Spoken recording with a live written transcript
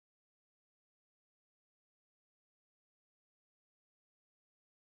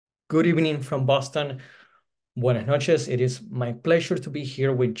Good evening from Boston. Buenas noches. It is my pleasure to be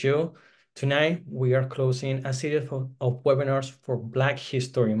here with you. Tonight, we are closing a series of webinars for Black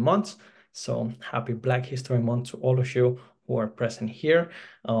History Month. So happy Black History Month to all of you who are present here.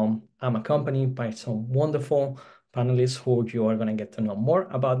 I'm accompanied by some wonderful panelists who you are going to get to know more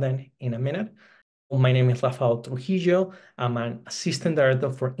about them in a minute. My name is Rafael Trujillo. I'm an assistant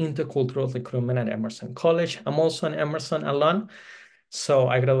director for intercultural recruitment at Emerson College. I'm also an Emerson alum. So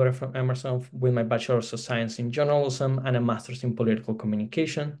I graduated from Emerson with my Bachelor's of Science in Journalism and a Master's in Political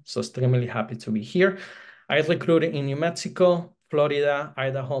Communication. So extremely happy to be here. I recruited in New Mexico, Florida,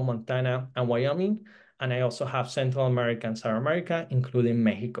 Idaho, Montana, and Wyoming. And I also have Central America and South America, including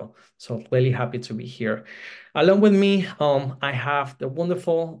Mexico. So really happy to be here. Along with me, I have the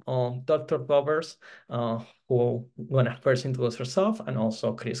wonderful Dr. Roberts, who gonna first introduce herself, and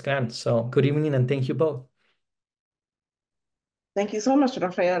also Chris Grant. So good evening and thank you both. Thank you so much,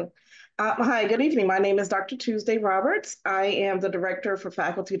 Rafael. Hi, good evening. My name is Dr. Tuesday Roberts. I am the Director for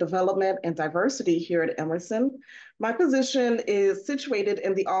Faculty Development and Diversity here at Emerson. My position is situated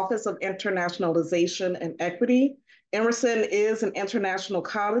in the Office of Internationalization and Equity. Emerson is an international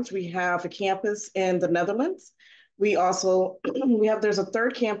college. We have a campus in the Netherlands. We also, there's a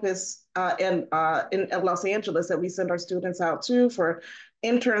third campus in Los Angeles that we send our students out to for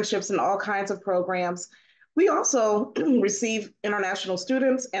internships and all kinds of programs. We also receive international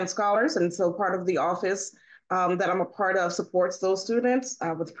students and scholars, and so part of the office that I'm a part of supports those students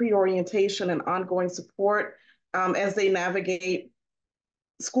with pre-orientation and ongoing support as they navigate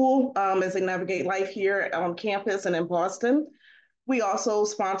school, as they navigate life here on campus and in Boston. We also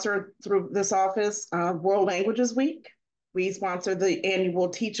sponsor through this office World Languages Week. We sponsor the annual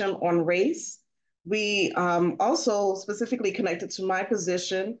Teach-In on Race. We also specifically connected to my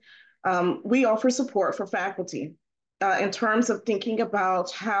position, we offer support for faculty in terms of thinking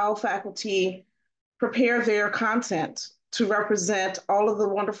about how faculty prepare their content to represent all of the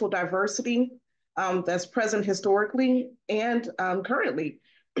wonderful diversity that's present historically and currently.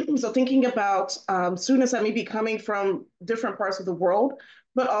 So thinking about students that may be coming from different parts of the world,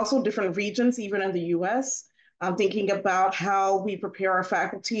 but also different regions, even in the US, thinking about how we prepare our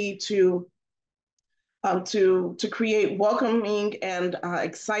faculty to create welcoming and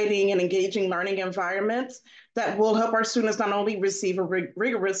exciting and engaging learning environments that will help our students not only receive a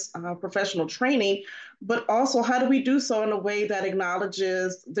rigorous professional training, but also how do we do so in a way that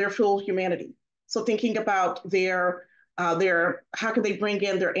acknowledges their full humanity. So thinking about how can they bring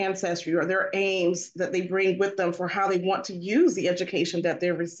in their ancestry or their aims that they bring with them for how they want to use the education that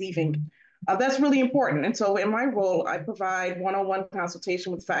they're receiving. That's really important. And so in my role, I provide one-on-one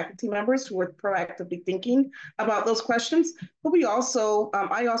consultation with faculty members who are proactively thinking about those questions. But I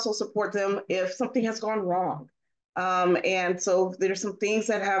also support them if something has gone wrong. And so there's some things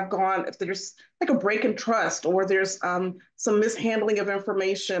that have gone, if there's like a break in trust or there's some mishandling of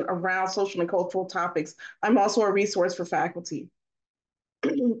information around social and cultural topics, I'm also a resource for faculty.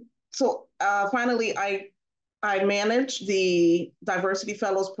 So finally, I manage the Diversity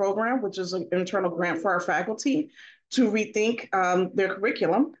Fellows Program, which is an internal grant for our faculty to rethink their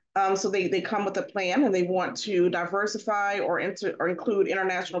curriculum. So they come with a plan and they want to diversify or include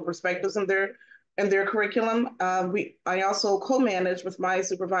international perspectives in their curriculum. I also co-manage with my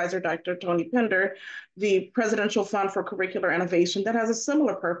supervisor, Dr. Tony Pender, the Presidential Fund for Curricular Innovation that has a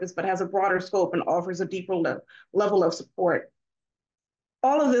similar purpose, but has a broader scope and offers a deeper level of support.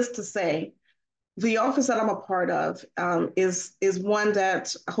 All of this to say, the office that I'm a part of is one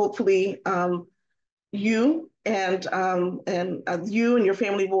that hopefully you and you and your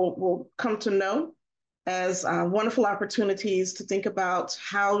family will come to know as wonderful opportunities to think about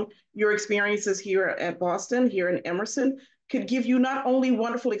how your experiences here at Boston, here in Emerson, could give you not only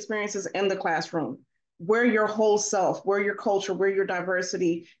wonderful experiences in the classroom, where your whole self, where your culture, where your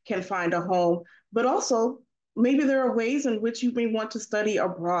diversity can find a home, but also maybe there are ways in which you may want to study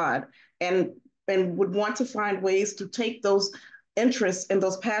abroad and would want to find ways to take those interests and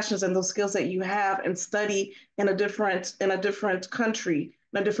those passions and those skills that you have and study in a different country,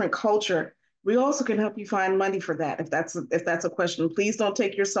 in a different culture. We also can help you find money for that if that's a question. Please don't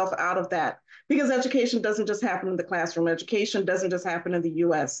take yourself out of that, because education doesn't just happen in the classroom. Education doesn't just happen in the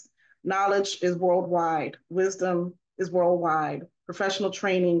US. Knowledge is worldwide. Wisdom is worldwide. Professional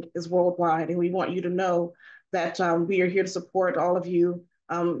training is worldwide. And we want you to know that we are here to support all of you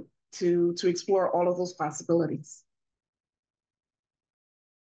to explore all of those possibilities.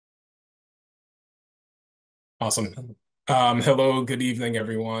 Awesome. Hello, good evening,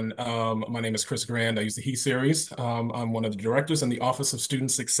 everyone. My name is Chris Grant. I use the He series. I'm one of the directors in the Office of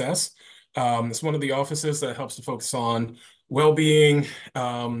Student Success. It's one of the offices that helps to focus on well-being,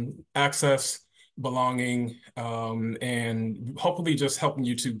 access, belonging, and hopefully just helping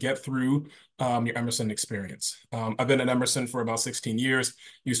you to get through your Emerson experience. I've been at Emerson for about 16 years,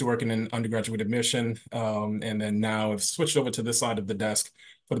 used to working in undergraduate admission, and then now I've switched over to this side of the desk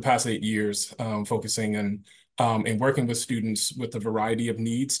for the past 8 years, focusing on and working with students with a variety of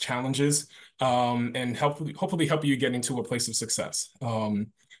needs, challenges, and hopefully help you get into a place of success.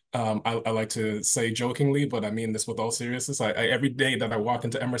 I like to say jokingly, but I mean this with all seriousness. Every day that I walk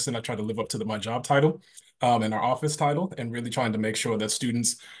into Emerson, I try to live up to my job title and our office title, and really trying to make sure that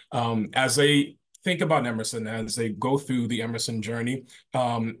students, as they think about Emerson, as they go through the Emerson journey,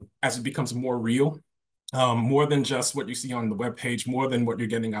 as it becomes more real, more than just what you see on the webpage, more than what you're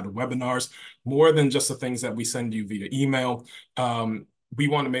getting out of webinars, more than just the things that we send you via email. We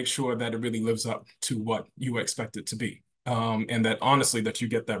want to make sure that it really lives up to what you expect it to be. And that honestly, that you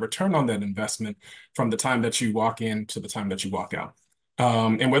get that return on that investment from the time that you walk in to the time that you walk out.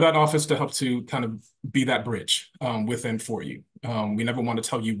 And we're that office to help to kind of be that bridge within for you. We never want to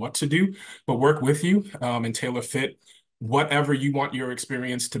tell you what to do, but work with you and tailor fit whatever you want your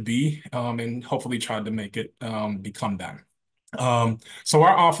experience to be, and hopefully try to make it become that. So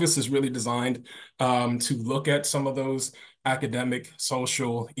our office is really designed to look at some of those academic,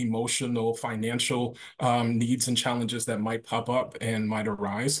 social, emotional, financial needs and challenges that might pop up and might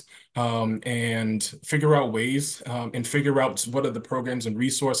arise, and figure out ways and figure out what are the programs and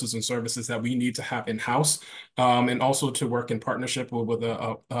resources and services that we need to have in-house, and also to work in partnership with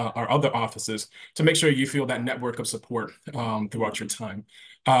our other offices to make sure you feel that network of support throughout your time.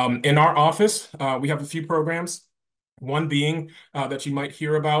 In our office, we have a few programs. One being that you might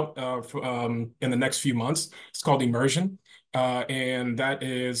hear about in the next few months. It's called Immersion. And that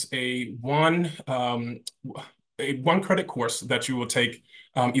is a one credit course that you will take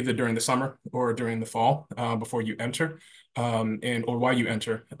either during the summer or during the fall before you enter, or while you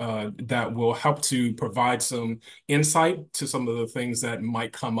enter, that will help to provide some insight to some of the things that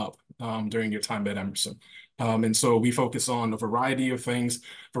might come up during your time at Emerson. And so we focus on a variety of things,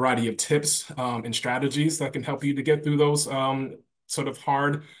 variety of tips and strategies that can help you to get through those sort of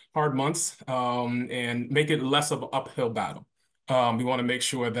hard months, and make it less of an uphill battle. We want to make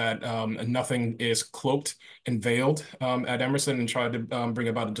sure that nothing is cloaked and veiled at Emerson, and try to bring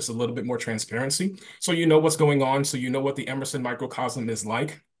about just a little bit more transparency. So you know what's going on, so you know what the Emerson microcosm is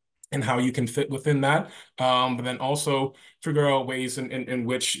like and how you can fit within that, but then also figure out ways in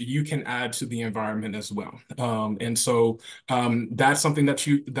which you can add to the environment as well. And so that's something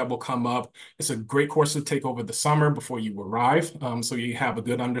that will come up. It's a great course to take over the summer before you arrive, so you have a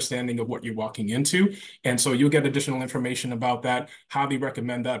good understanding of what you're walking into. And so you'll get additional information about that. Highly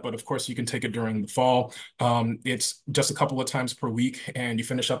recommend that, but of course you can take it during the fall. It's just a couple of times per week, and you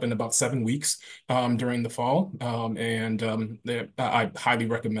finish up in about 7 weeks during the fall, and I highly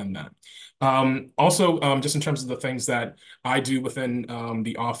recommend that. Also, just in terms of the things that I do within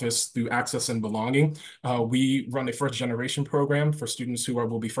the office through access and belonging, we run a first generation program for students who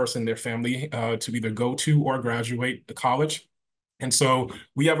will be first in their family to either go to or graduate the college. And so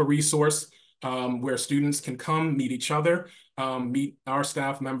we have a resource where students can come meet each other, meet our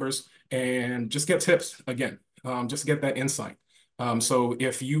staff members, and just get tips again, just get that insight. So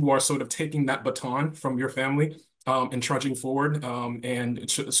if you are sort of taking that baton from your family and trudging forward, and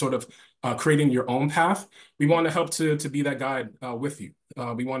sort of creating your own path, we want to help to be that guide with you.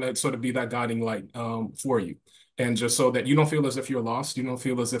 We want to sort of be that guiding light for you. And just so that you don't feel as if you're lost, you don't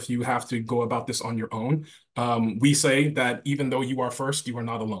feel as if you have to go about this on your own. We say that even though you are first, you are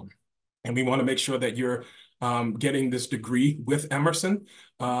not alone. And we want to make sure that you're getting this degree with Emerson,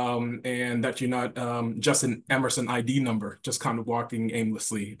 and that you're not just an Emerson ID number, just kind of walking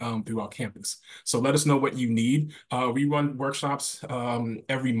aimlessly throughout campus. So let us know what you need. We run workshops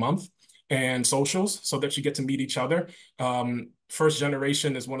every month and socials so that you get to meet each other. First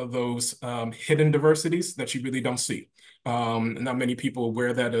generation is one of those hidden diversities that you really don't see. Not many people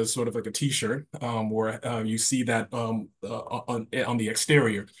wear that as sort of like a t-shirt, or you see that on the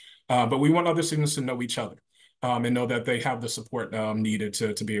exterior. But we want other students to know each other and know that they have the support needed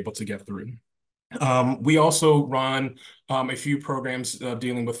to be able to get through. We also run a few programs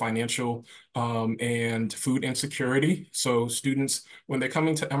dealing with financial and food insecurity. So students, when they're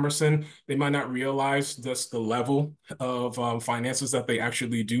coming to Emerson, they might not realize just the level of finances that they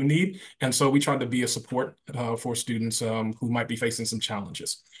actually do need. And so we try to be a support for students who might be facing some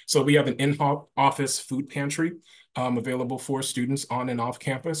challenges. So we have an in-office food pantry available for students on and off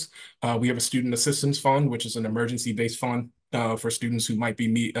campus. We have a student assistance fund, which is an emergency-based fund for students who might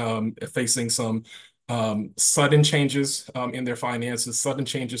be facing some sudden changes in their finances, sudden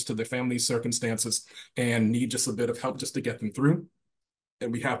changes to their family circumstances, and need just a bit of help just to get them through.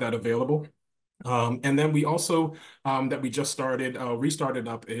 And we have that available. And then we also, that we just restarted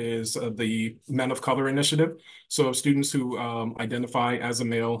up is the Men of Color Initiative. So students who identify as a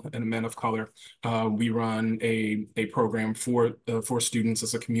male and a man of color, we run a program for students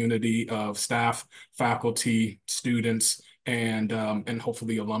as a community of staff, faculty, students, and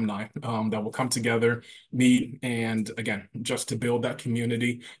hopefully alumni that will come together, meet, and again, just to build that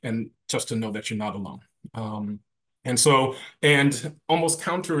community and just to know that you're not alone. And almost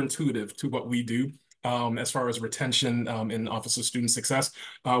counterintuitive to what we do as far as retention and Office of Student Success,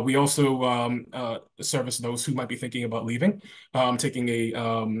 we also service those who might be thinking about leaving, taking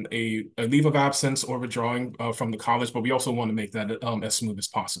a leave of absence or withdrawing from the college, but we also want to make that as smooth as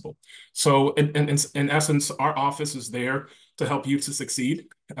possible. So in essence, our office is there to help you to succeed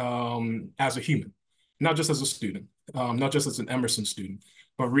as a human, not just as a student, not just as an Emerson student,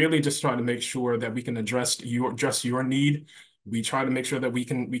 but really just try to make sure that we can address your need. We try to make sure that we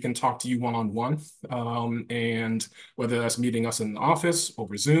can talk to you one-on-one, and whether that's meeting us in the office,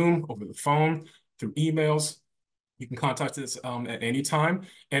 over Zoom, over the phone, through emails, you can contact us at any time.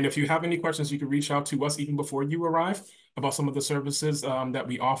 And if you have any questions, you can reach out to us even before you arrive about some of the services that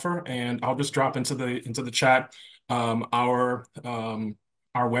we offer. And I'll just drop into the chat our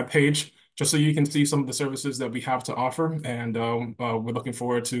webpage, just so you can see some of the services that we have to offer. And we're looking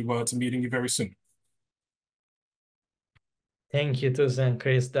forward to meeting you very soon. Thank you, Tusa and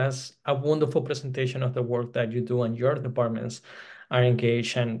Chris. That's a wonderful presentation of the work that you do and your departments are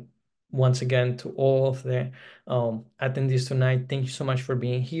engaged. And once again, to all of the attendees tonight, thank you so much for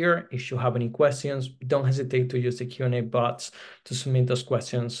being here. If you have any questions, don't hesitate to use the Q&A bots to submit those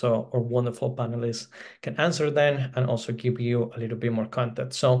questions so our wonderful panelists can answer them and also give you a little bit more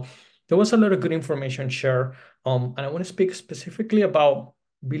context. So there was a lot of good information shared, and I want to speak specifically about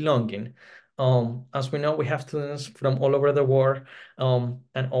belonging. As we know, we have students from all over the world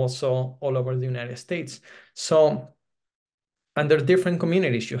and also all over the United States. So under different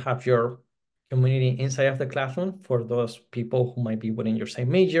communities, you have your community inside of the classroom for those people who might be within your same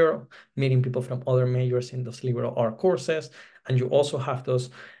major, meeting people from other majors in those liberal art courses. And you also have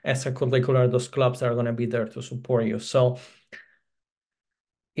those extracurricular, those clubs that are going to be there to support you. So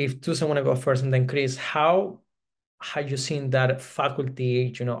if Tusa want to go first and then Chris, how have you seen that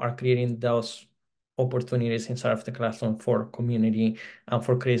faculty, are creating those opportunities inside of the classroom for community and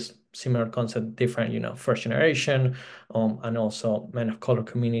for Chris, similar concept, different, first generation, and also men of color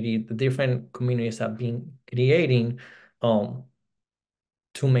community, the different communities that have been creating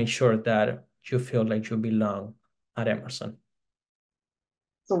to make sure that you feel like you belong at Emerson?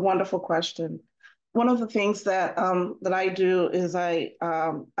 It's a wonderful question. One of the things that I do is I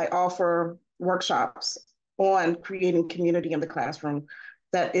offer workshops on creating community in the classroom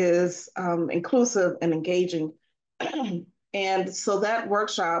that is inclusive and engaging. And so that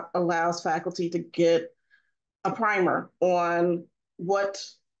workshop allows faculty to get a primer on what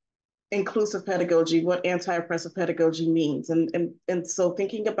inclusive pedagogy, what anti-oppressive pedagogy means. And so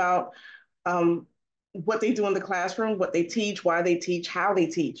thinking about what they do in the classroom, what they teach, why they teach, how they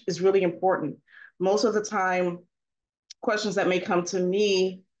teach is really important. Most of the time, questions that may come to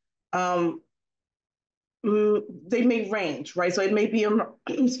me, they may range, right? So it may be,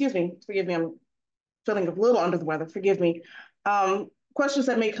 excuse me, forgive me, I'm feeling a little under the weather, forgive me. Questions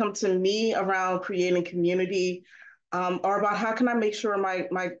that may come to me around creating community are about how can I make sure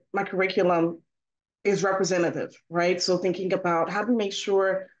my curriculum is representative, right? So thinking about how do we make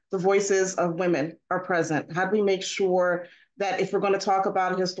sure the voices of women are present? How do we make sure that if we're going to talk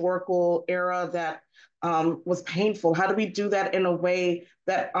about a historical era that was painful, how do we do that in a way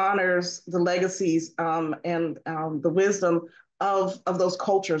that honors the legacies and the wisdom of those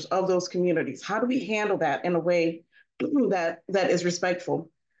cultures, of those communities? How do we handle that in a way that is respectful?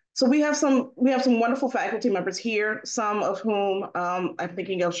 So we have some wonderful faculty members here, some of whom I'm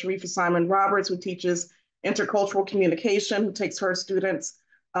thinking of Sharifa Simon Roberts, who teaches intercultural communication, who takes her students.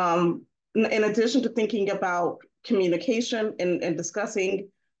 In addition to thinking about communication and discussing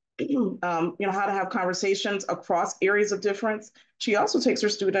how to have conversations across areas of difference, she also takes her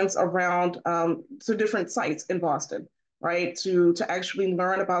students around to different sites in Boston, right? To actually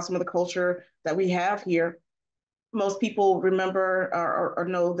learn about some of the culture that we have here. Most people remember or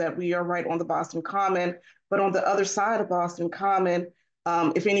know that we are right on the Boston Common, but on the other side of Boston Common,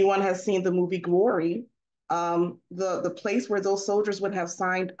 if anyone has seen the movie Glory, the place where those soldiers would have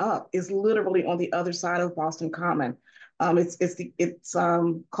signed up is literally on the other side of Boston Common. It's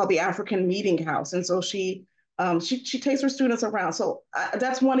called the African Meeting House, and so she takes her students around. So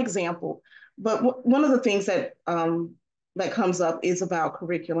that's one example. But one of the things that that comes up is about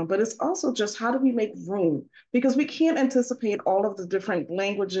curriculum, but it's also just how do we make room? Because we can't anticipate all of the different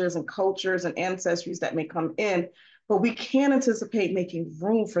languages and cultures and ancestries that may come in, but we can anticipate making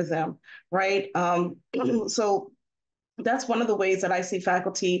room for them, right? So that's one of the ways that I see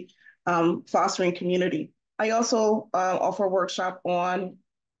faculty fostering community. I also offer a workshop on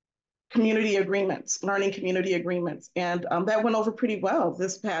community agreements, learning community agreements. And that went over pretty well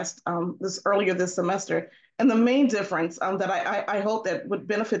this earlier this semester. And the main difference that I hope that would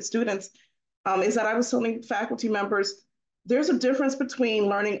benefit students is that I was telling faculty members, there's a difference between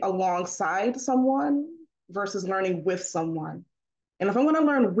learning alongside someone versus learning with someone. And if I want to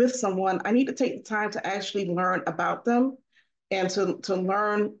learn with someone, I need to take the time to actually learn about them and to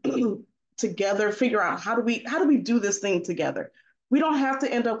learn together, figure out how do we do this thing together. We don't have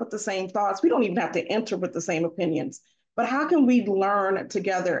to end up with the same thoughts. We don't even have to enter with the same opinions. But how can we learn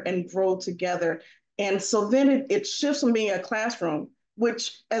together and grow together? And so then it shifts from being a classroom,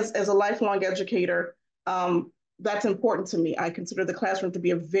 which as a lifelong educator, that's important to me. I consider the classroom to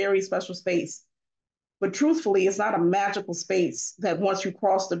be a very special space. But truthfully, it's not a magical space that once you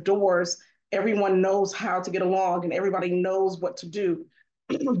cross the doors, everyone knows how to get along and everybody knows what to do.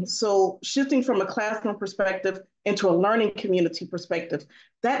 So shifting from a classroom perspective into a learning community perspective,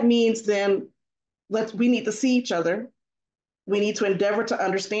 that means then we need to see each other. We need to endeavor to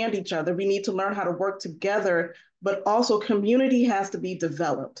understand each other. We need to learn how to work together, but also community has to be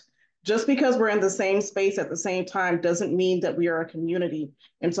developed. Just because we're in the same space at the same time doesn't mean that we are a community.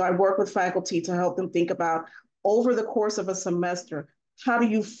 And so I work with faculty to help them think about over the course of a semester, how do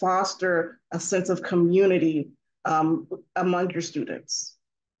you foster a sense of community among your students?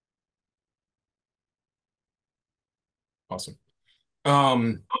 Awesome.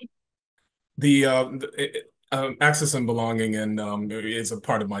 The access and belonging and is a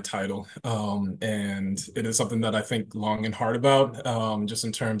part of my title, and it is something that I think long and hard about, just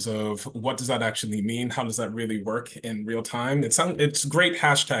in terms of what does that actually mean? How does that really work in real time? It's great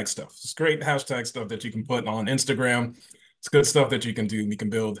hashtag stuff. It's great hashtag stuff that you can put on Instagram. It's good stuff that you can do. We can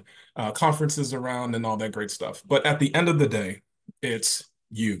build conferences around and all that great stuff. But at the end of the day, it's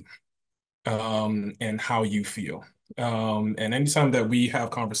you and how you feel. And anytime that we have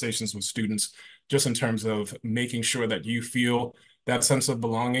conversations with students, just in terms of making sure that you feel that sense of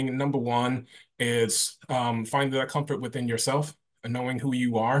belonging, number one is find that comfort within yourself and knowing who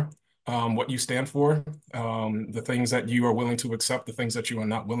you are, what you stand for, the things that you are willing to accept, the things that you are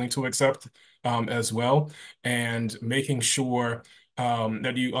not willing to accept as well, and making sure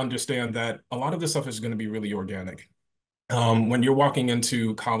that you understand that a lot of this stuff is going to be really organic. When you're walking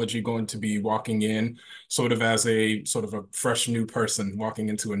into college, you're going to be walking in sort of as a fresh new person, walking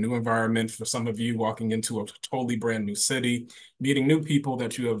into a new environment. For some of you, walking into a totally brand new city, meeting new people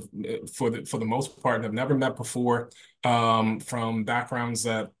that you have, for the most part, have never met before, from backgrounds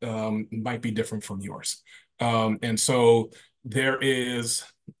that might be different from yours. And so there is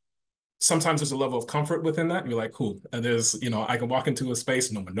sometimes there's a level of comfort within that. You're like, cool. And there's, I can walk into a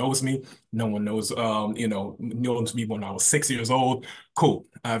space, no one knows me. No one knows, knows me when I was 6 years old. Cool.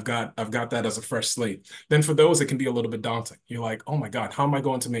 I've got that as a fresh slate. Then for those, it can be a little bit daunting. You're like, oh my God, how am I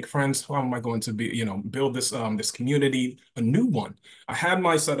going to make friends? How am I going to be, build this community, a new one? I had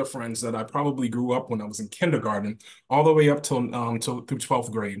my set of friends that I probably grew up when I was in kindergarten, all the way up till through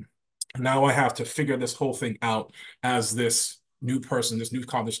 12th grade. Now I have to figure this whole thing out as this new person, this new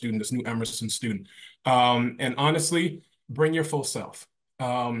college student, this new Emerson student. And honestly, bring your full self.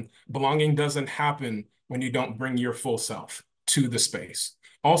 Belonging doesn't happen when you don't bring your full self to the space.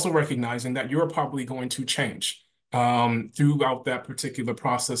 Also recognizing that you're probably going to change throughout that particular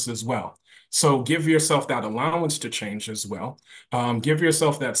process as well. So give yourself that allowance to change as well. Give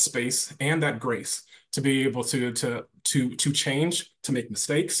yourself that space and that grace to be able to change, to make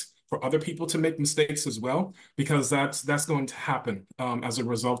mistakes, for other people to make mistakes as well, because that's going to happen as a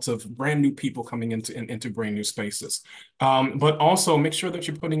result of brand new people coming into brand new spaces. But also make sure that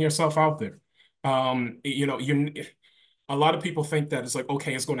you're putting yourself out there. A lot of people think that it's like,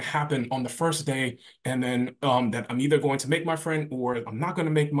 okay, it's going to happen on the first day, and then that I'm either going to make my friend or I'm not going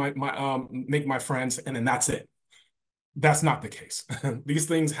to make my friends, and then that's it. That's not the case. These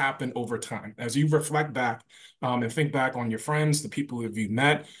things happen over time. As you reflect back and think back on your friends, the people that you've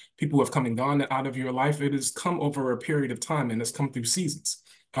met, people who have come and gone out of your life, it has come over a period of time and it's come through seasons.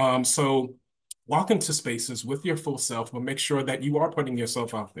 So walk into spaces with your full self, but make sure that you are putting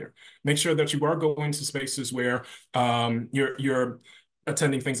yourself out there. Make sure that you are going to spaces where you're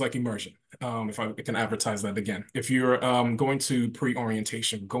attending things like immersion, if I can advertise that again. If you're going to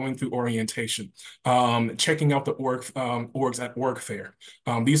pre-orientation, going through orientation, checking out the orgs at org fair.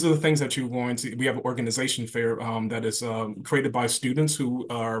 These are the things that you're going to, we have an organization fair that is created by students who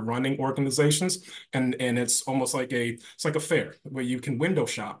are running organizations. And it's almost like it's like a fair where you can window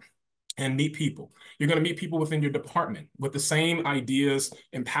shop and meet people. You're going to meet people within your department with the same ideas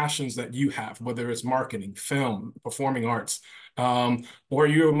and passions that you have, whether it's marketing, film, performing arts, or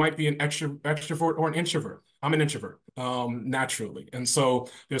you might be an extrovert or an introvert. I'm an introvert, naturally. And so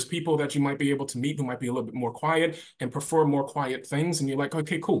there's people that you might be able to meet who might be a little bit more quiet and prefer more quiet things. And you're like,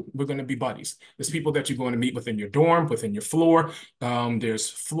 okay, cool, we're going to be buddies. There's people that you're going to meet within your dorm, within your floor. There's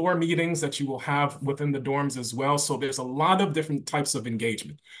floor meetings that you will have within the dorms as well. So there's a lot of different types of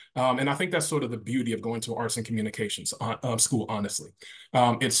engagement. And I think that's sort of the beauty of going to arts and communications school, honestly.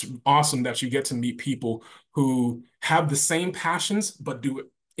 It's awesome that you get to meet people who have the same passions, but do it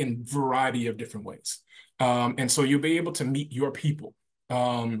in a variety of different ways. And so you'll be able to meet your people.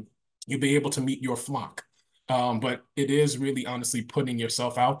 You'll be able to meet your flock. But it is really honestly putting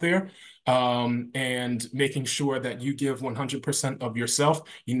yourself out there and making sure that you give 100% of yourself.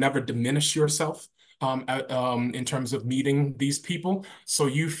 You never diminish yourself in terms of meeting these people. So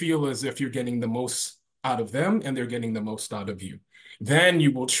you feel as if you're getting the most out of them and they're getting the most out of you. Then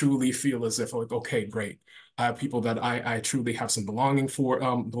you will truly feel as if, like, okay, great. I have people that I truly have some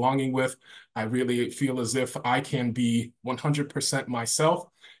belonging with. I really feel as if I can be 100% myself,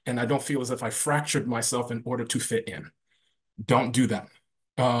 and I don't feel as if I fractured myself in order to fit in. Don't do that.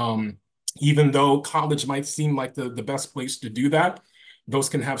 Even though college might seem like the best place to do that, those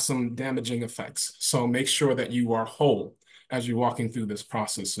can have some damaging effects. So make sure that you are whole as you're walking through this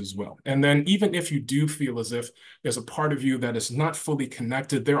process as well. And then even if you do feel as if there's a part of you that is not fully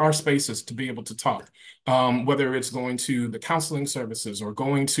connected, there are spaces to be able to talk, whether it's going to the counseling services or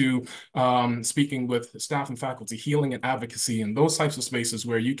going to speaking with staff and faculty, healing and advocacy, and those types of spaces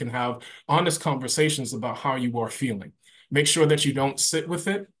where you can have honest conversations about how you are feeling. Make sure that you don't sit with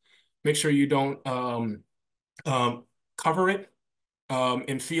it. Make sure you don't cover it.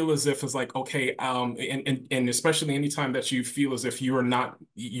 And feel as if it's like, okay, and especially anytime that you feel as if you're not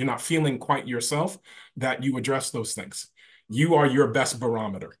feeling quite yourself, that you address those things. You are your best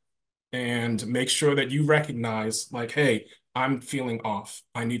barometer, and make sure that you recognize, like, hey, I'm feeling off.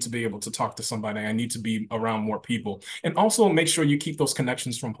 I need to be able to talk to somebody. I need to be around more people. And also make sure you keep those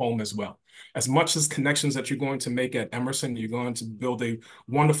connections from home as well. As much as connections that you're going to make at Emerson, you're going to build a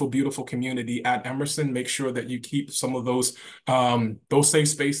wonderful, beautiful community at Emerson. Make sure that you keep some of those safe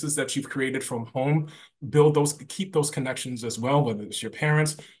spaces that you've created from home. Keep those connections as well, whether it's your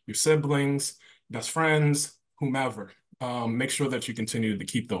parents, your siblings, best friends, whomever. Make sure that you continue to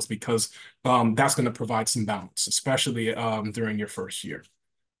keep those, because that's going to provide some balance, especially during your first year.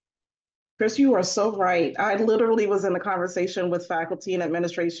 Chris, you are so right. I literally was in a conversation with faculty and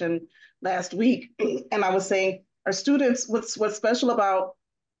administration last week, and I was saying, our students, what's special about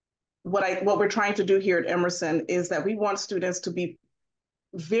what we're trying to do here at Emerson is that we want students to be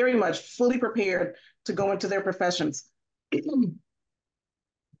very much fully prepared to go into their professions.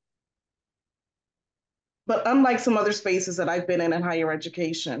 But unlike some other spaces that I've been in higher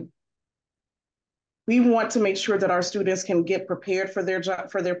education, we want to make sure that our students can get prepared for their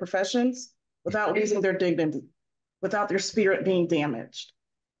job, for their professions, without losing their dignity, without their spirit being damaged.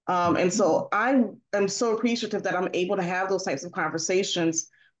 And so I am so appreciative that I'm able to have those types of conversations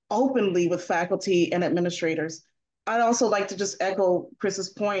openly with faculty and administrators. I'd also like to just echo Chris's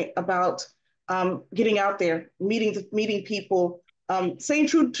point about getting out there, meeting people, staying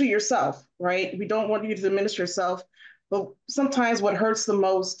true to yourself, right? We don't want you to diminish yourself, but sometimes what hurts the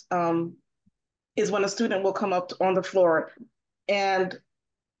most is when a student will come up on the floor and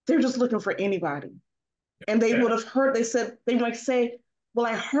they're just looking for anybody. And they would have heard, they might say, well,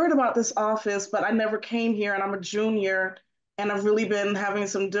 I heard about this office, but I never came here, and I'm a junior and I've really been having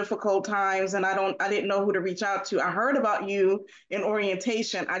some difficult times, and I didn't know who to reach out to. I heard about you in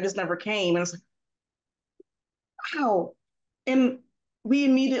orientation, I just never came. And it's like, wow. And we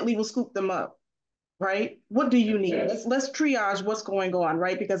immediately will scoop them up, right? What do you need? Let's triage what's going on,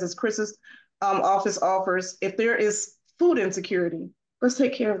 right? Because as Chris's office offers, if there is food insecurity, let's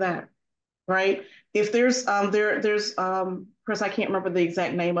take care of that, right? If there's Chris, I can't remember the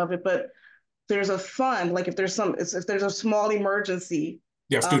exact name of it, but there's a fund, like if there's a small emergency.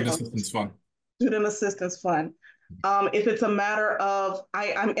 Yeah, student assistance fund. Student assistance fund. If it's a matter of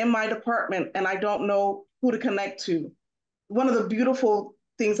I'm in my department and I don't know who to connect to. One of the beautiful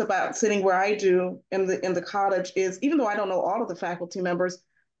things about sitting where I do in the college is, even though I don't know all of the faculty members,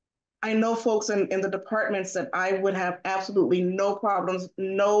 I know folks in the departments that I would have absolutely no problems,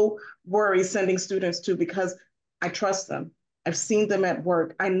 no worries sending students to, because I trust them. I've seen them at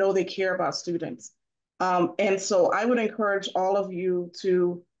work. I know they care about students. And so I would encourage all of you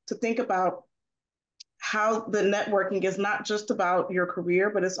to think about how the networking is not just about your career,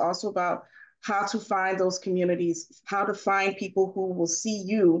 but it's also about how to find those communities, how to find people who will see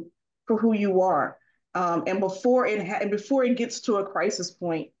you for who you are. And before it gets to a crisis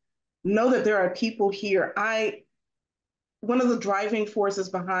point, know that there are people here. One of the driving forces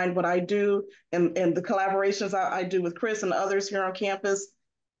behind what I do and the collaborations I do with Chris and others here on campus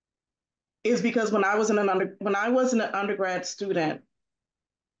is because when I was an undergrad student,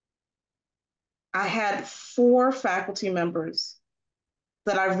 I had 4 faculty members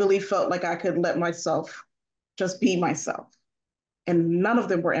that I really felt like I could let myself just be myself. And none of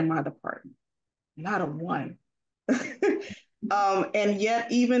them were in my department, not a one. And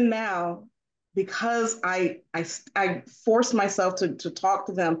yet, even now, because I forced myself to talk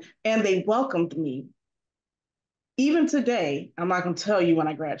to them and they welcomed me. Even today, I'm not going to tell you when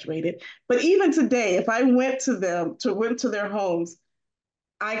I graduated, but even today, if I went to their homes,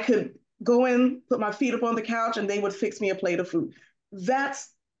 I could go in, put my feet up on the couch, and they would fix me a plate of food. That's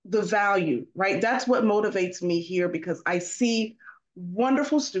the value, right? That's what motivates me here, because I see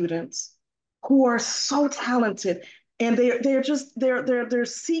wonderful students who are so talented, and they're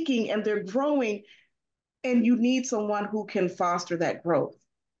seeking and they're growing, and you need someone who can foster that growth,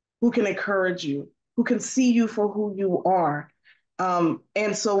 who can encourage you, who can see you for who you are.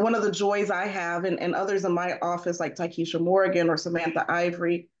 And so one of the joys I have, and others in my office, like Takesha Morgan or Samantha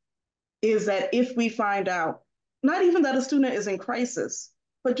Ivory, is that if we find out, not even that a student is in crisis,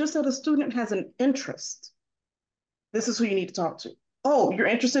 but just that a student has an interest, this is who you need to talk to. Oh, you're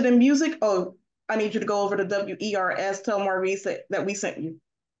interested in music? Oh, I need you to go over to WERS, tell Maurice that we sent you.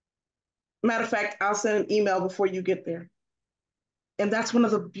 Matter of fact, I'll send an email before you get there. And that's one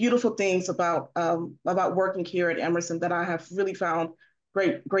of the beautiful things about working here at Emerson that I have really found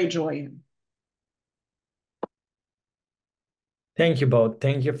great joy in. Thank you both.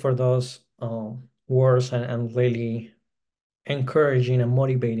 Thank you for those words and really encouraging and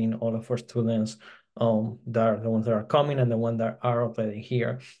motivating all of our students, that are the ones that are coming and the ones that are already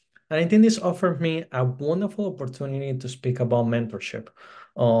here. And I think this offered me a wonderful opportunity to speak about mentorship.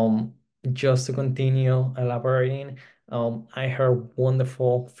 Just to continue elaborating, I heard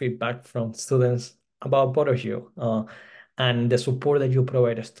wonderful feedback from students about both of you, and the support that you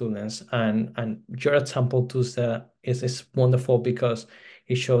provide to students. And your example too is wonderful, because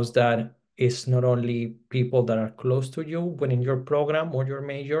it shows that it's not only people that are close to you within your program or your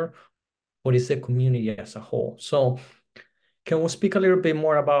major, but it's the community as a whole. So can we speak a little bit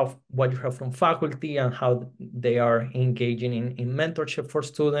more about what you have from faculty and how they are engaging in mentorship for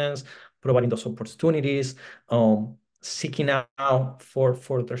students, providing those opportunities, seeking out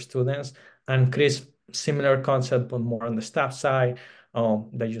for their students? And Chris, similar concept, but more on the staff side,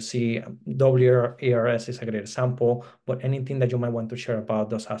 that you see WERS is a great example, but anything that you might want to share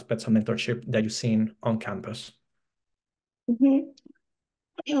about those aspects of mentorship that you've seen on campus?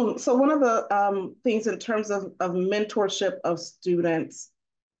 So one of the things in terms of mentorship of students,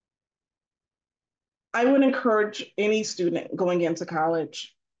 I would encourage any student going into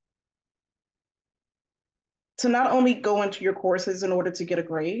college to not only go into your courses in order to get a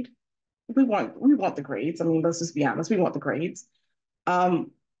grade. We want the grades. I mean, let's just be honest, we want the grades.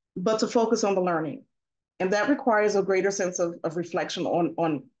 But to focus on the learning. And that requires a greater sense of reflection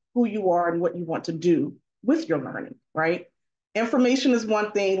on who you are and what you want to do with your learning, right? Information is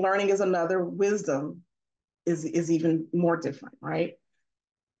one thing, learning is another, wisdom is even more different, right?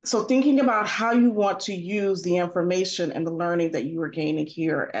 So thinking about how you want to use the information and the learning that you are gaining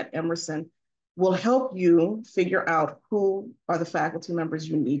here at Emerson will help you figure out who are the faculty members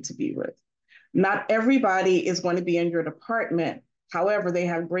you need to be with. Not everybody is going to be in your department. However, they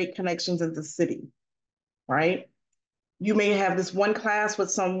have great connections in the city, right? You may have this one class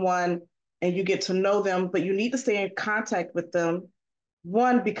with someone and you get to know them, but you need to stay in contact with them.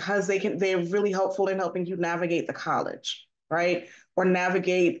 One, because they're really helpful in helping you navigate the college, right? Or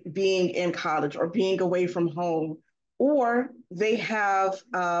navigate being in college or being away from home, or they have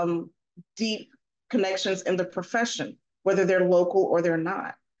deep connections in the profession, whether they're local or they're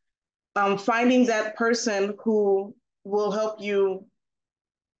not. Finding that person who will help you,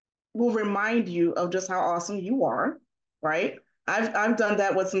 will remind you of just how awesome you are, right? I've done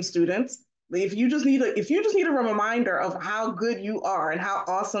that with some students. If you just need a reminder of how good you are and how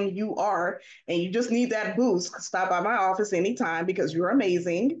awesome you are, and you just need that boost, stop by my office anytime because you're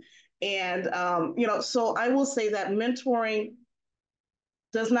amazing. And so I will say that mentoring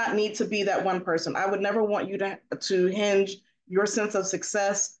does not need to be that one person. I would never want you to hinge your sense of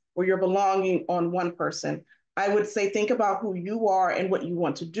success or your belonging on one person. I would say think about who you are and what you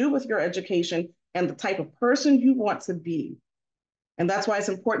want to do with your education and the type of person you want to be. And that's why it's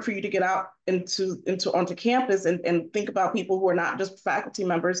important for you to get out onto campus and think about people who are not just faculty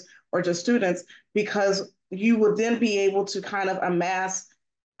members or just students, because you would then be able to kind of amass,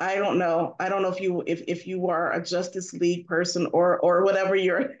 I don't know if you are a Justice League person or whatever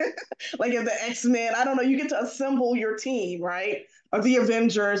you're like if the X-Men, I don't know, you get to assemble your team, right? Or the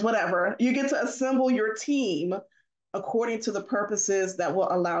Avengers, whatever. You get to assemble your team according to the purposes that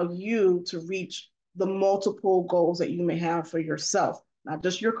will allow you to reach the multiple goals that you may have for yourself, not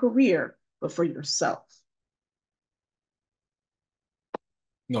just your career, but for yourself.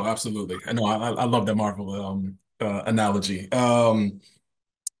 No, absolutely. I love that Marvel analogy.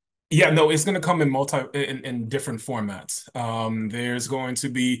 Yeah, no, it's going to come in different formats. There's going to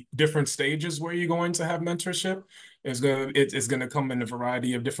be different stages where you're going to have mentorship. It's going to come in a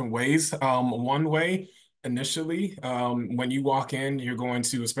variety of different ways. One way initially, when you walk in, you're going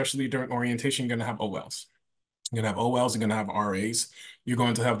to, especially during orientation, you're going to have OLs. You're going to have OLs, you're going to have RAs. You're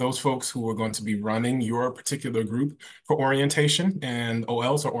going to have those folks who are going to be running your particular group for orientation, and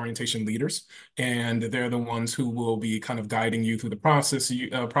OLs are orientation leaders. And they're the ones who will be kind of guiding you through the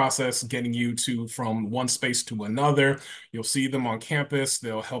process, getting you from one space to another. You'll see them on campus.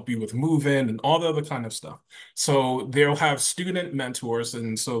 They'll help you with move-in and all the other kind of stuff. So they'll have student mentors.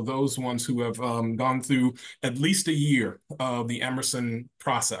 And so those ones who have gone through at least a year of the Emerson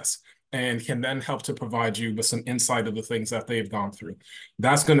process and can then help to provide you with some insight of the things that they've gone through.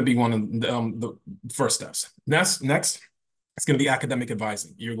 That's going to be one of the first steps. Next, it's going to be academic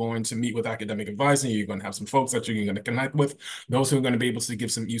advising. You're going to meet with academic advising. You're going to have some folks that you're going to connect with, those who are going to be able to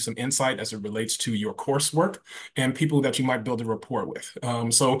give you some insight as it relates to your coursework, and people that you might build a rapport with.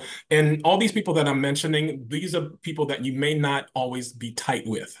 And all these people that I'm mentioning, these are people that you may not always be tight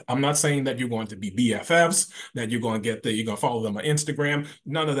with. I'm not saying that you're going to be BFFs, that you're going to follow them on Instagram,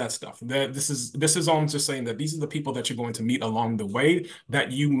 none of that stuff. This is all I'm just saying, that these are the people that you're going to meet along the way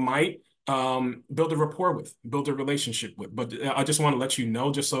that you might build a rapport with, build a relationship with. But I just want to let you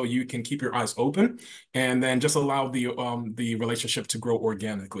know, just so you can keep your eyes open, and then just allow the relationship to grow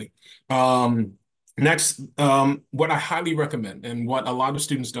organically. Next, what I highly recommend, and what a lot of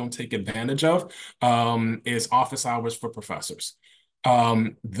students don't take advantage of, is office hours for professors.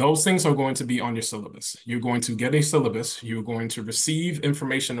 Those things are going to be on your syllabus. You're going to get a syllabus. You're going to receive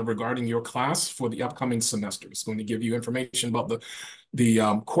information regarding your class for the upcoming semester. It's going to give you information about the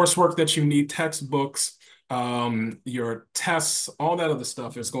coursework that you need, textbooks, your tests, all that other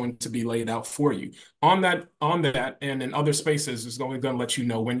stuff is going to be laid out for you. On that, and in other spaces, is going to let you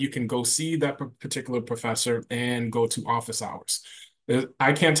know when you can go see that particular professor and go to office hours.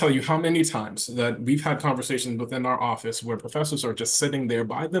 I can't tell you how many times that we've had conversations within our office where professors are just sitting there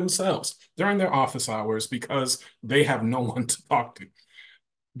by themselves during their office hours because they have no one to talk to.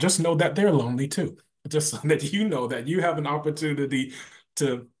 Just know that they're lonely too. Just so that you know that you have an opportunity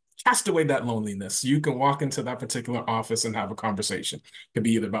to cast away that loneliness. You can walk into that particular office and have a conversation. It could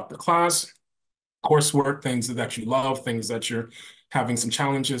be either about the class, coursework, things that you love, things that you're having some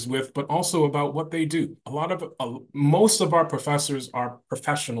challenges with, but also about what they do. Most of our professors are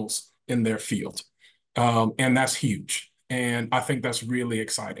professionals in their field, and that's huge. And I think that's really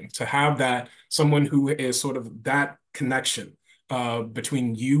exciting to have that, someone who is sort of that connection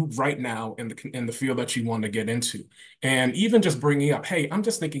between you right now and the field that you want to get into. And even just bringing up, hey, I'm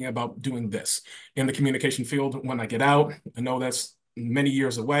just thinking about doing this in the communication field when I get out. I know that's many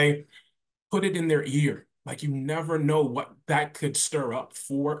years away. Put it in their ear. Like, you never know what that could stir up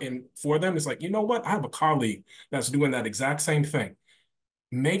for them. It's like, you know what? I have a colleague that's doing that exact same thing.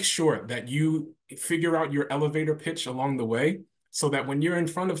 Make sure that you figure out your elevator pitch along the way, so that when you're in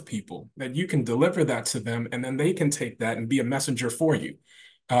front of people, that you can deliver that to them, and then they can take that and be a messenger for you.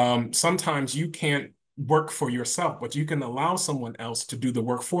 Sometimes you can't work for yourself, but you can allow someone else to do the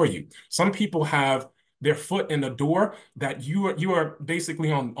work for you. Some people have their foot in a door that you are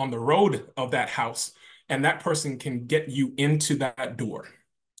basically on the road of that house, and that person can get you into that door.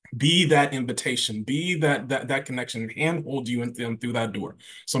 Be that invitation, be that connection, and hold you in them through that door.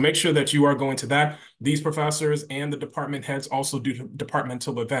 So make sure that you are going to that. These professors and the department heads also do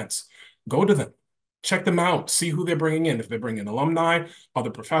departmental events. Go to them, check them out, see who they're bringing in. If they're bringing alumni, other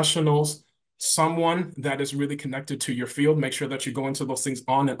professionals, someone that is really connected to your field, make sure that you go into those things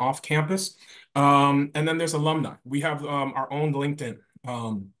on and off campus. And then there's alumni. We have our own LinkedIn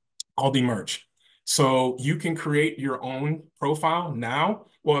called Emerge. So you can create your own profile now,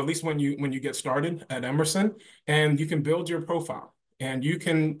 or at least when you get started at Emerson, and you can build your profile. and you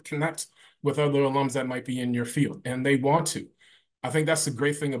can connect with other alums that might be in your field, and they want to. I think that's the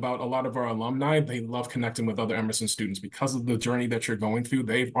great thing about a lot of our alumni. They love connecting with other Emerson students because of the journey that you're going through.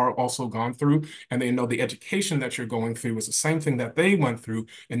 They've also gone through, and they know the education that you're going through is the same thing that they went through.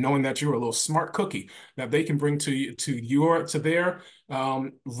 And knowing that you're a little smart cookie that they can bring to their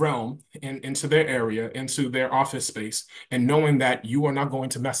realm and into their area, into their office space, and knowing that you are not going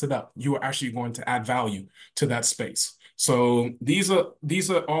to mess it up. You are actually going to add value to that space. So these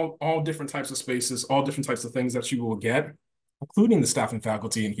are all different types of spaces, all different types of things that you will get, including the staff and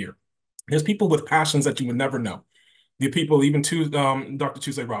faculty in here. There's people with passions that you would never know. The people, even to Dr.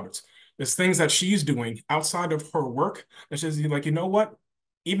 Tuesday Roberts, there's things that she's doing outside of her work that she's like, you know what?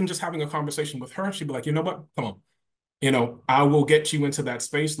 Even just having a conversation with her, she'd be like, you know what? Come on. I will get you into that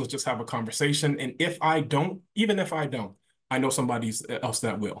space. Let's just have a conversation. And even if I don't, I know somebody else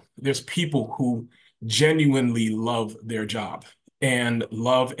that will. There's people who genuinely love their job and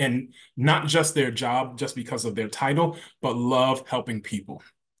not just their job just because of their title, but love helping people.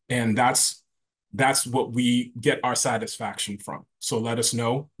 And that's what we get our satisfaction from. So let us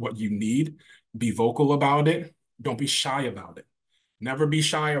know what you need. Be vocal about it. Don't be shy about it. Never be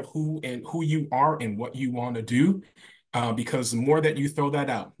shy of who you are and what you want to do. Because the more that you throw that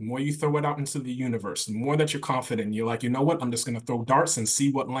out, the more you throw it out into the universe, the more that you're confident, you're like, you know what? I'm just going to throw darts and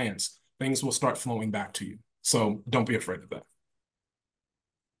see what lands. Things will start flowing back to you. So don't be afraid of that.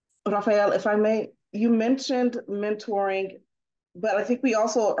 Rafael, if I may, you mentioned mentoring, but I think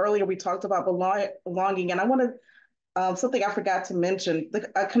earlier we talked about belonging, and I want to, something I forgot to mention,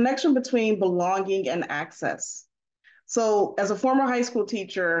 a connection between belonging and access. So as a former high school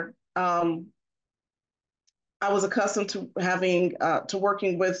teacher, I was accustomed to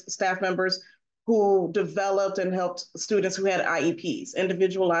working with staff members who developed and helped students who had IEPs,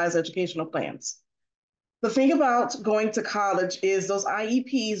 individualized educational plans. The thing about going to college is those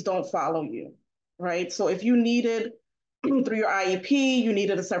IEPs don't follow you, right? So if you needed, through your IEP, you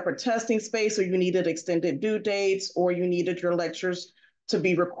needed a separate testing space, or you needed extended due dates, or you needed your lectures to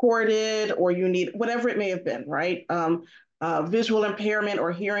be recorded, or you need whatever it may have been, right? Visual impairment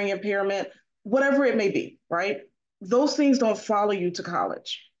or hearing impairment, whatever it may be, right? Those things don't follow you to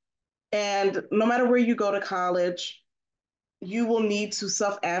college. And no matter where you go to college, you will need to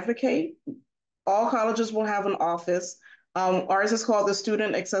self-advocate. All colleges will have an office. Ours is called the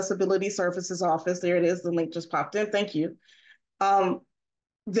Student Accessibility Services Office. There it is. The link just popped in. Thank you.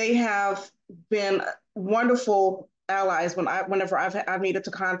 They have been wonderful allies whenever I've needed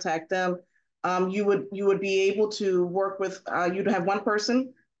to contact them. You would be able to work with, you'd have one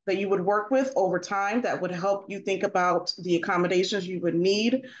person that you would work with over time that would help you think about the accommodations you would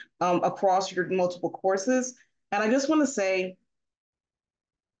need across your multiple courses. And I just want to say,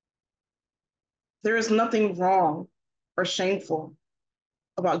 there is nothing wrong or shameful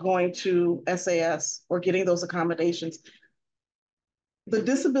about going to SAS or getting those accommodations. The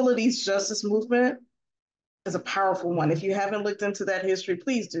disabilities justice movement is a powerful one. If you haven't looked into that history,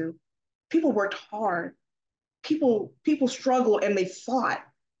 please do. People worked hard. People struggled, and they fought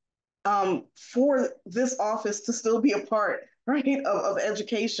for this office to still be a part, right, of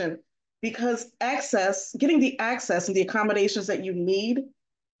education, because getting the access and the accommodations that you need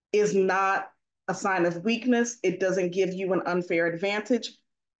is not a sign of weakness. It doesn't give you an unfair advantage.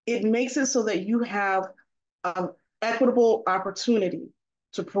 It makes it so that you have an equitable opportunity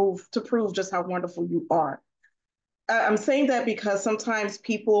to prove just how wonderful you are. I'm saying that because sometimes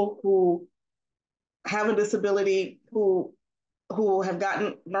people who have a disability, who have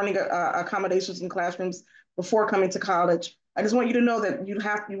gotten learning accommodations in classrooms before coming to college, I just want you to know that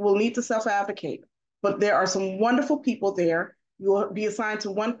you will need to self-advocate. But there are some wonderful people there. You will be assigned to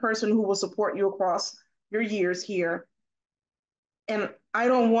one person who will support you across your years here. And I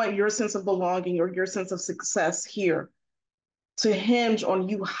don't want your sense of belonging or your sense of success here to hinge on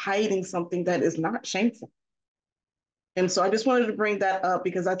you hiding something that is not shameful. And so I just wanted to bring that up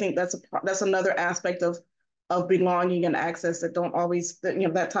because I think that's another aspect of belonging and access that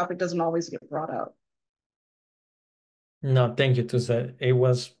that topic doesn't always get brought up. No, thank you, Tuesday. It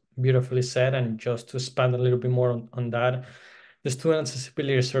was beautifully said. And just to expand a little bit more on that, the Student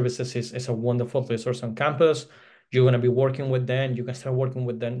Accessibility Services is a wonderful resource on campus. You're going to be working with them. You can start working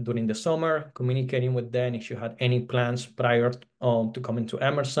with them during the summer, communicating with them if you had any plans prior to coming to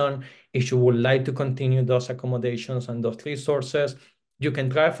Emerson. If you would like to continue those accommodations and those resources, you can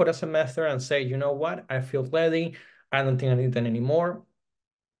try for a semester and say, you know what, I feel ready. I don't think I need them anymore,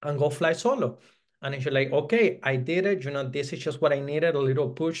 and go fly solo. And if you're like, okay, I did it, this is just what I needed, a little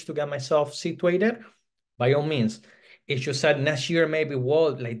push to get myself situated, by all means. if you said next year, maybe,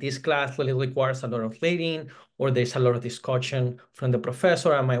 well, like this class really requires a lot of reading, or there's a lot of discussion from the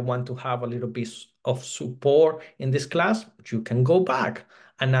professor, I might want to have a little bit of support in this class, you can go back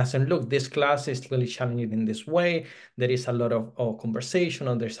and ask them, look, this class is really challenging in this way. There is a lot of conversation,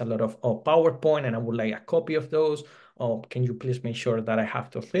 or there's a lot of PowerPoint, and I would like a copy of those. Oh, can you please make sure that I have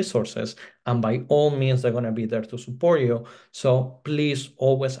those resources? And by all means, they're going to be there to support you. So please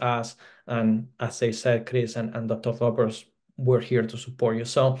always ask. And as I said, Chris and Dr. Roberts, we're here to support you.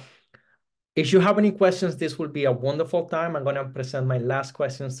 So if you have any questions, this will be a wonderful time. I'm going to present my last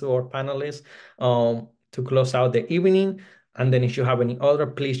questions to our panelists to close out the evening. And then if you have any other,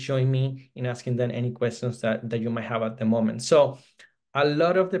 please join me in asking them any questions that you might have at the moment. So a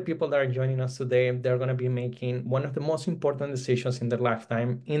lot of the people that are joining us today, they're going to be making one of the most important decisions in their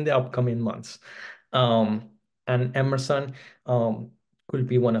lifetime in the upcoming months. And Emerson could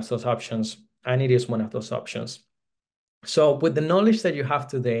be one of those options, and it is one of those options. So with the knowledge that you have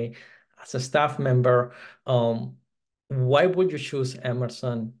today as a staff member, why would you choose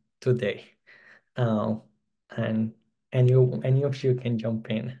Emerson today? And any of you can jump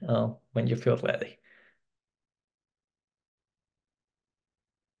in when you feel ready.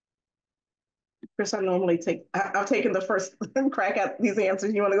 Chris, I've taken the first crack at these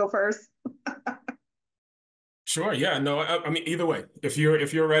answers. You want to go first? Sure. Yeah. No. I mean, either way, if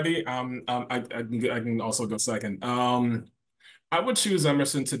you're ready, I can also go second. I would choose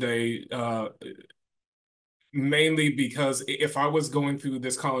Emerson today, mainly because if I was going through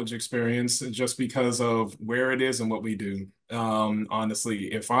this college experience, just because of where it is and what we do,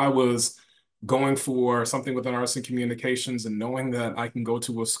 honestly, if I was going for something within arts and communications and knowing that I can go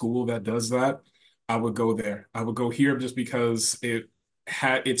to a school that does that, I would go there. I would go here just because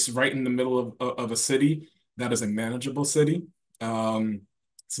it's right in the middle of a city that is a manageable city.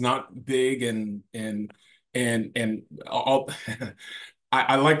 It's not big and all.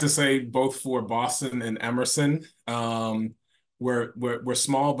 I like to say both for Boston and Emerson, we're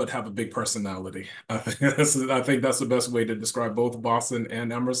small but have a big personality. I think that's the best way to describe both Boston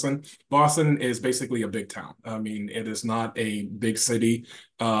and Emerson. Boston is basically a big town. I mean, it is not a big city,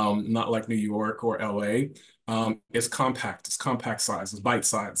 not like New York or LA. It's compact. It's compact size. It's bite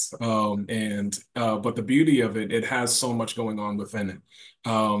size. But the beauty of it, it has so much going on within it.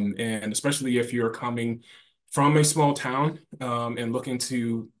 And especially if you're coming from a small town and looking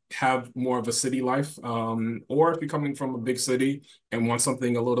to have more of a city life, or if you're coming from a big city and want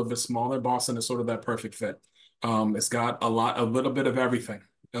something a little bit smaller, Boston is sort of that perfect fit. It's got a little bit of everything.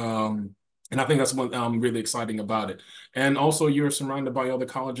 And I think that's what really exciting about it. And also you're surrounded by other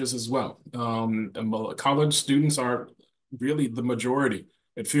colleges as well. College students are really the majority,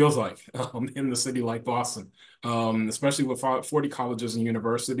 it feels like, in the city like Boston, especially with 40 colleges and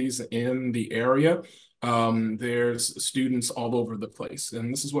universities in the area. There's students all over the place.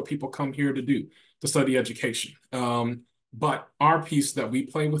 And this is what people come here to do, to study education. But our piece that we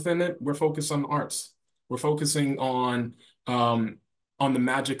play within it, we're focused on arts. We're focusing on the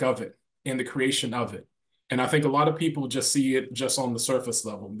magic of it and the creation of it. And I think a lot of people just see it just on the surface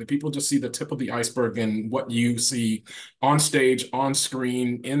level. The people just see the tip of the iceberg and what you see on stage, on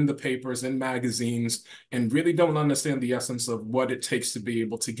screen, in the papers, in magazines, and really don't understand the essence of what it takes to be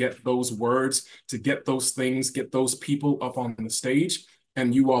able to get those words, to get those things, get those people up on the stage.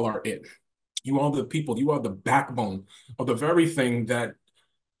 And you all are it. You are the people, you are the backbone of the very thing that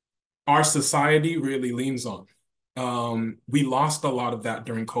our society really leans on. We lost a lot of that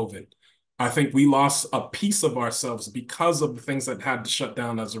during COVID. I think we lost a piece of ourselves because of the things that had to shut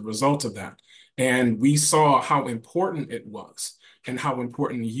down as a result of that. And we saw how important it was and how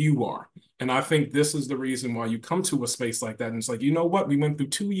important you are. And I think this is the reason why you come to a space like that. And it's like, you know what? We went through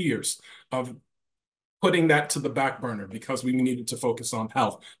 2 years of putting that to the back burner because we needed to focus on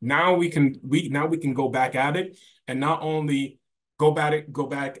health. Now we can go back at it, and not only go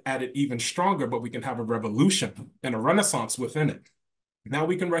back at it even stronger, but we can have a revolution and a renaissance within it. Now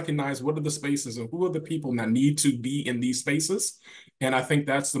we can recognize what are the spaces and who are the people that need to be in these spaces. And I think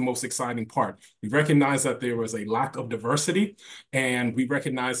that's the most exciting part. We recognize that there was a lack of diversity, and we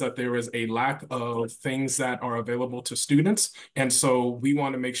recognize that there is a lack of things that are available to students. And so we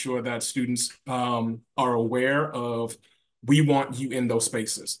want to make sure that students are aware of, we want you in those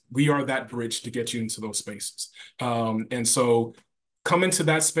spaces. We are that bridge to get you into those spaces. And so come into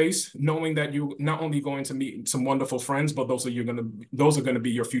that space knowing that you're not only going to meet some wonderful friends, but those are going to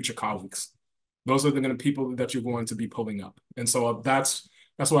be your future colleagues. Those are the going to people that you're going to be pulling up. And so that's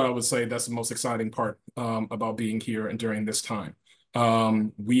what I would say. That's the most exciting part about being here and during this time.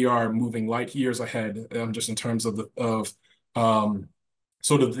 We are moving light years ahead, just in terms of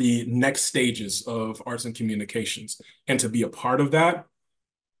sort of the next stages of arts and communications. And to be a part of that,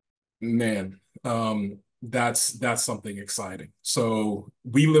 man, that's something exciting. So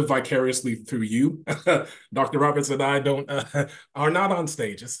we live vicariously through you. Dr. Roberts and I don't are not on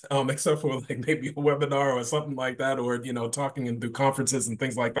stages, except for like maybe a webinar or something like that, or talking and through conferences and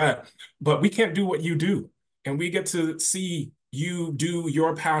things like that. But we can't do what you do, and we get to see you do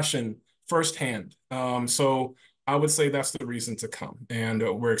your passion firsthand. So I would say that's the reason to come, and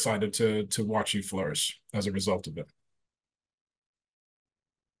we're excited to watch you flourish as a result of it.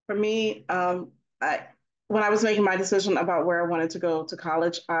 For me, when I was making my decision about where I wanted to go to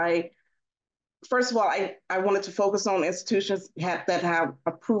college, first of all, I wanted to focus on institutions that have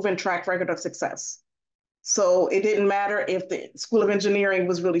a proven track record of success. So it didn't matter if the School of Engineering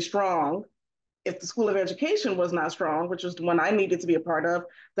was really strong. If the School of Education was not strong, which was the one I needed to be a part of,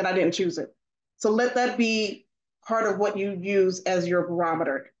 then I didn't choose it. So let that be part of what you use as your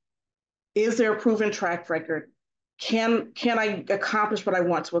barometer. Is there a proven track record? Can I accomplish what I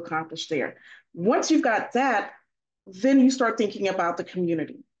want to accomplish there? Once you've got that, then you start thinking about the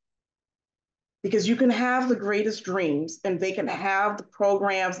community. Because you can have the greatest dreams and they can have the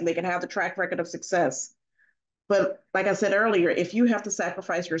programs and they can have the track record of success. But like I said earlier, if you have to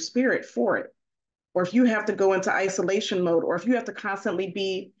sacrifice your spirit for it, or if you have to go into isolation mode, or if you have to constantly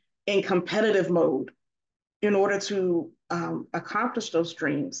be in competitive mode in order to accomplish those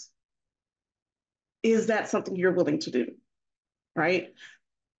dreams, is that something you're willing to do? Right?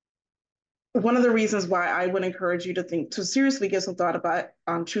 One of the reasons why I would encourage you to seriously give some thought about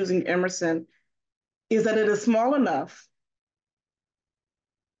choosing Emerson is that it is small enough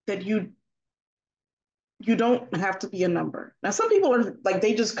that you don't have to be a number. Now, some people are like,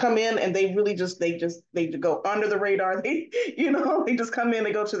 they just come in and they really they go under the radar. They just come in,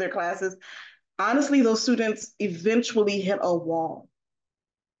 they go to their classes. Honestly, those students eventually hit a wall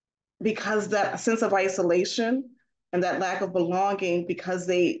because that sense of isolation and that lack of belonging, because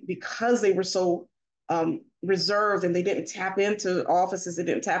they were so reserved and they didn't tap into offices, they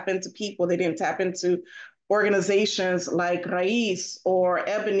didn't tap into people, they didn't tap into organizations like Raiz or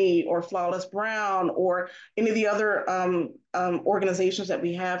Ebony or Flawless Brown or any of the other organizations that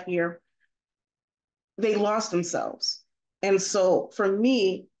we have here. They lost themselves. And so for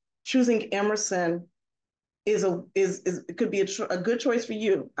me, choosing Emerson it could be a good choice for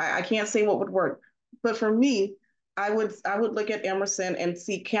you. I can't say what would work, but for me, I would look at Emerson and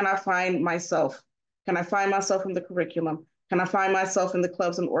see, can I find myself? Can I find myself in the curriculum? Can I find myself in the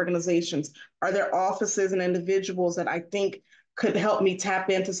clubs and organizations? Are there offices and individuals that I think could help me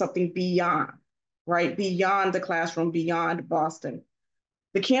tap into something beyond, right? Beyond the classroom, beyond Boston.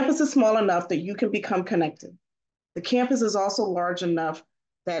 The campus is small enough that you can become connected. The campus is also large enough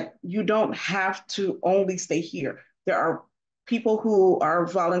that you don't have to only stay here. There are people who are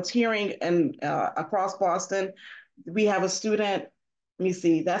volunteering and across Boston. We have a student, let me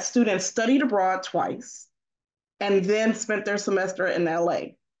see, that student studied abroad twice and then spent their semester in LA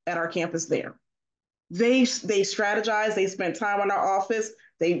at our campus there. They strategized, they spent time on our office,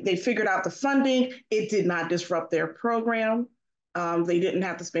 they figured out the funding. It did not disrupt their program. They didn't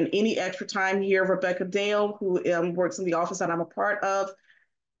have to spend any extra time here. Rebecca Dale, who works in the office that I'm a part of,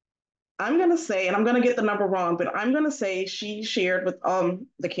 I'm going to say, and I'm going to get the number wrong, but I'm going to say she shared with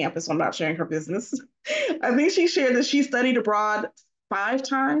the campus. I'm not sharing her business. I think she shared that she studied abroad 5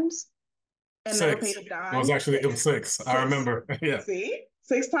 times and never paid a dime. It was 6. I remember. Yeah. See,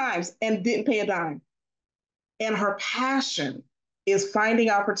 6 times and didn't pay a dime. And her passion is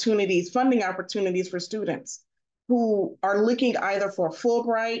funding opportunities for students who are looking either for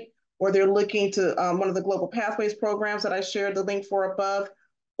Fulbright or they're looking to one of the Global Pathways programs that I shared the link for above,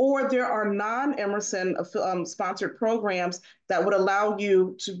 or there are non-Emerson sponsored programs that would allow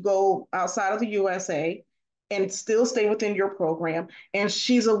you to go outside of the USA and still stay within your program. And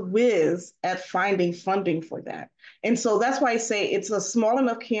she's a whiz at finding funding for that. And so that's why I say it's a small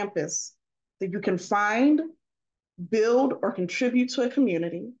enough campus that you can find, build, or contribute to a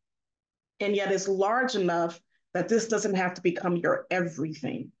community, and yet it's large enough that this doesn't have to become your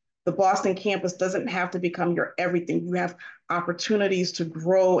everything. The Boston campus doesn't have to become your everything. You have opportunities to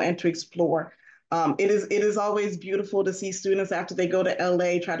grow and to explore. It is always beautiful to see students after they go to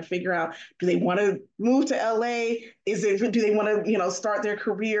LA try to figure out, do they want to move to LA? Do they want to start their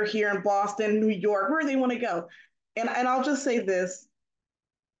career here in Boston, New York? Where do they want to go? And I'll just say this.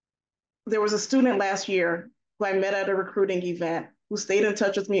 There was a student last year who I met at a recruiting event who stayed in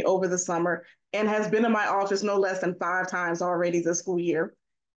touch with me over the summer and has been in my office no less than 5 times already this school year.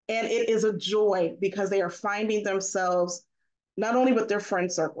 And it is a joy because they are finding themselves not only with their friend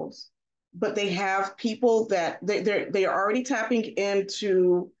circles, but they have people that they are already tapping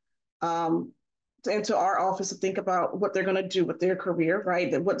into our office to think about what they're going to do with their career,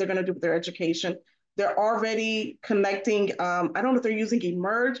 right? What they're going to do with their education. They're already connecting. I don't know if they're using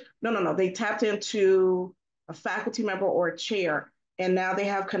Emerge. No. They tapped into a faculty member or a chair, and now they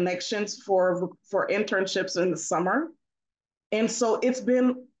have connections for internships in the summer. And so it's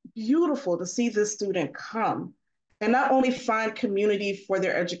been beautiful to see this student come and not only find community for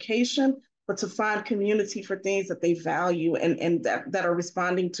their education, but to find community for things that they value and that are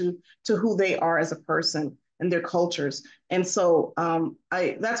responding to who they are as a person and their cultures. And so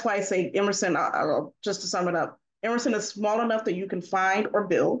that's why I say Emerson, just to sum it up, Emerson is small enough that you can find or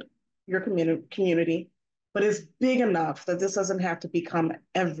build your community, but it's big enough that this doesn't have to become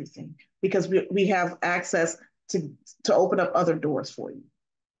everything because we have access to open up other doors for you.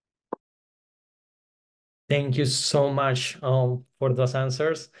 Thank you so much for those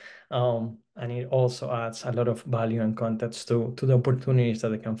answers. And it also adds a lot of value and context to the opportunities that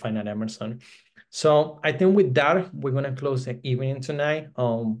they can find at Emerson. So I think with that, we're going to close the evening tonight.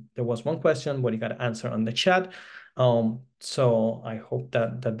 There was one question, but you got to answer on the chat. So I hope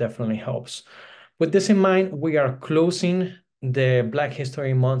that definitely helps. With this in mind, we are closing the Black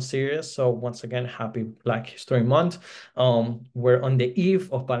History Month series. So once again, happy Black History Month. We're on the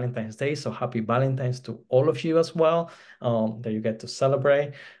eve of Valentine's Day, so happy Valentine's to all of you as well, that you get to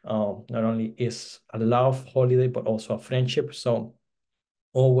celebrate. Not only is a love holiday, but also a friendship. So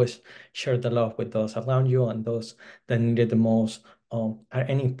always share the love with those around you and those that need it the most at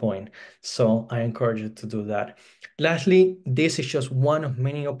any point. So I encourage you to do that. Lastly, this is just one of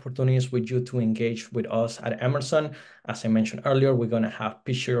many opportunities with you to engage with us at Emerson. As I mentioned earlier, we're going to have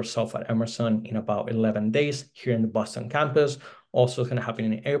Picture Yourself at Emerson in about 11 days here in the Boston campus. Also, it's going to happen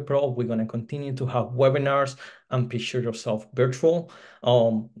in April. We're going to continue to have webinars and Picture Yourself virtual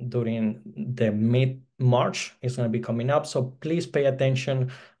during the mid-March. It's going to be coming up. So please pay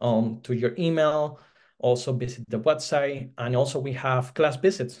attention to your email. Also visit the website. And also we have class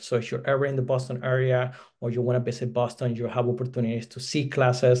visits. So if you're ever in the Boston area or you want to visit Boston, you have opportunities to see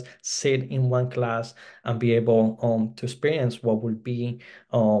classes, sit in one class, and be able to experience what will be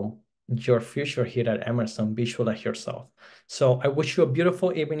your future here at Emerson. Visualize yourself. So I wish you a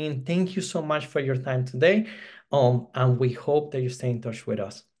beautiful evening. Thank you so much for your time today. And we hope that you stay in touch with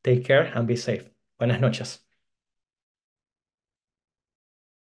us. Take care and be safe. Buenas noches.